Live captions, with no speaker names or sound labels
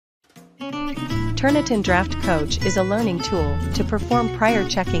Turnitin Draft Coach is a learning tool to perform prior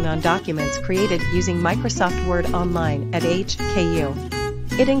checking on documents created using Microsoft Word Online at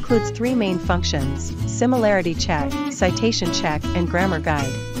HKU. It includes three main functions: similarity check, citation check, and grammar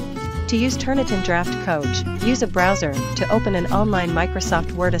guide. To use Turnitin Draft Coach, use a browser to open an online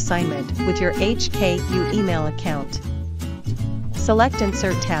Microsoft Word assignment with your HKU email account. Select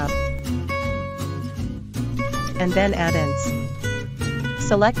Insert tab, and then Add-ins.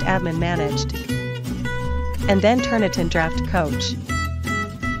 Select Admin Managed, and then Turnitin Draft Coach.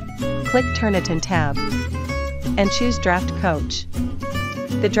 Click Turnitin tab, and choose Draft Coach.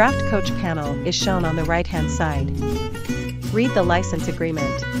 The Draft Coach panel is shown on the right-hand side. Read the license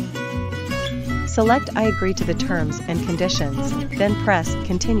agreement. Select I agree to the terms and conditions, then press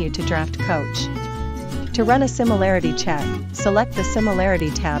Continue to Draft Coach. To run a similarity check, select the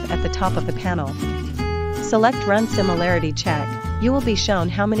Similarity tab at the top of the panel. Select Run Similarity Check. You will be shown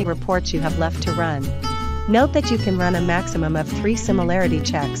how many reports you have left to run. Note that you can run a maximum of 3 similarity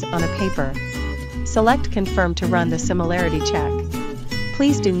checks on a paper. Select Confirm to run the similarity check.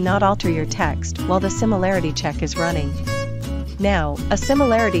 Please do not alter your text while the similarity check is running. Now, a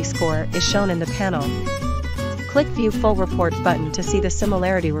similarity score is shown in the panel. Click View Full Report button to see the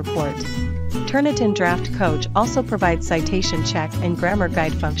similarity report. Turnitin Draft Coach also provides citation check and grammar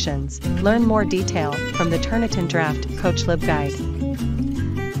guide functions. Learn more detail from the Turnitin Draft Coach LibGuide.